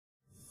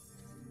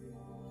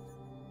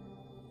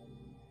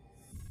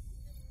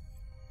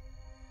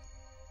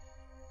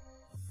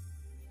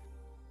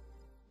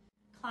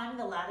Climb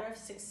the ladder of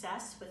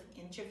success with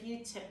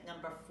interview tip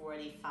number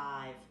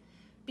 45.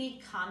 Be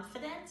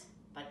confident,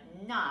 but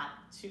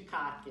not too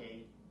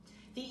cocky.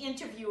 The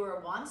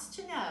interviewer wants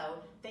to know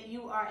that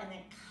you are an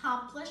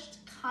accomplished,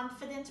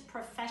 confident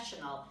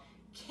professional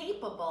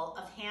capable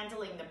of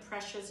handling the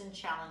pressures and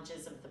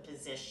challenges of the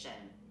position.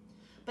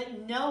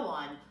 But no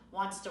one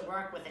wants to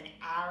work with an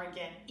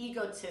arrogant,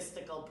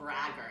 egotistical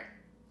braggart.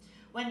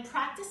 When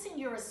practicing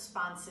your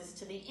responses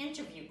to the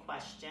interview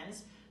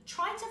questions,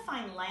 try to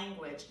find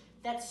language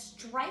that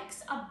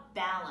strikes a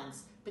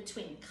balance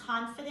between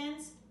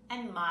confidence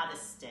and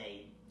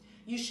modesty.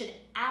 You should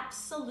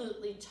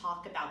absolutely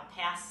talk about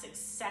past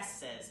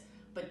successes,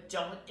 but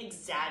don't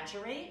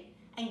exaggerate,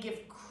 and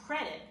give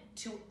credit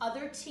to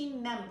other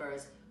team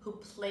members who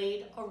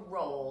played a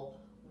role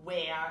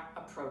where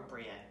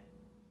appropriate.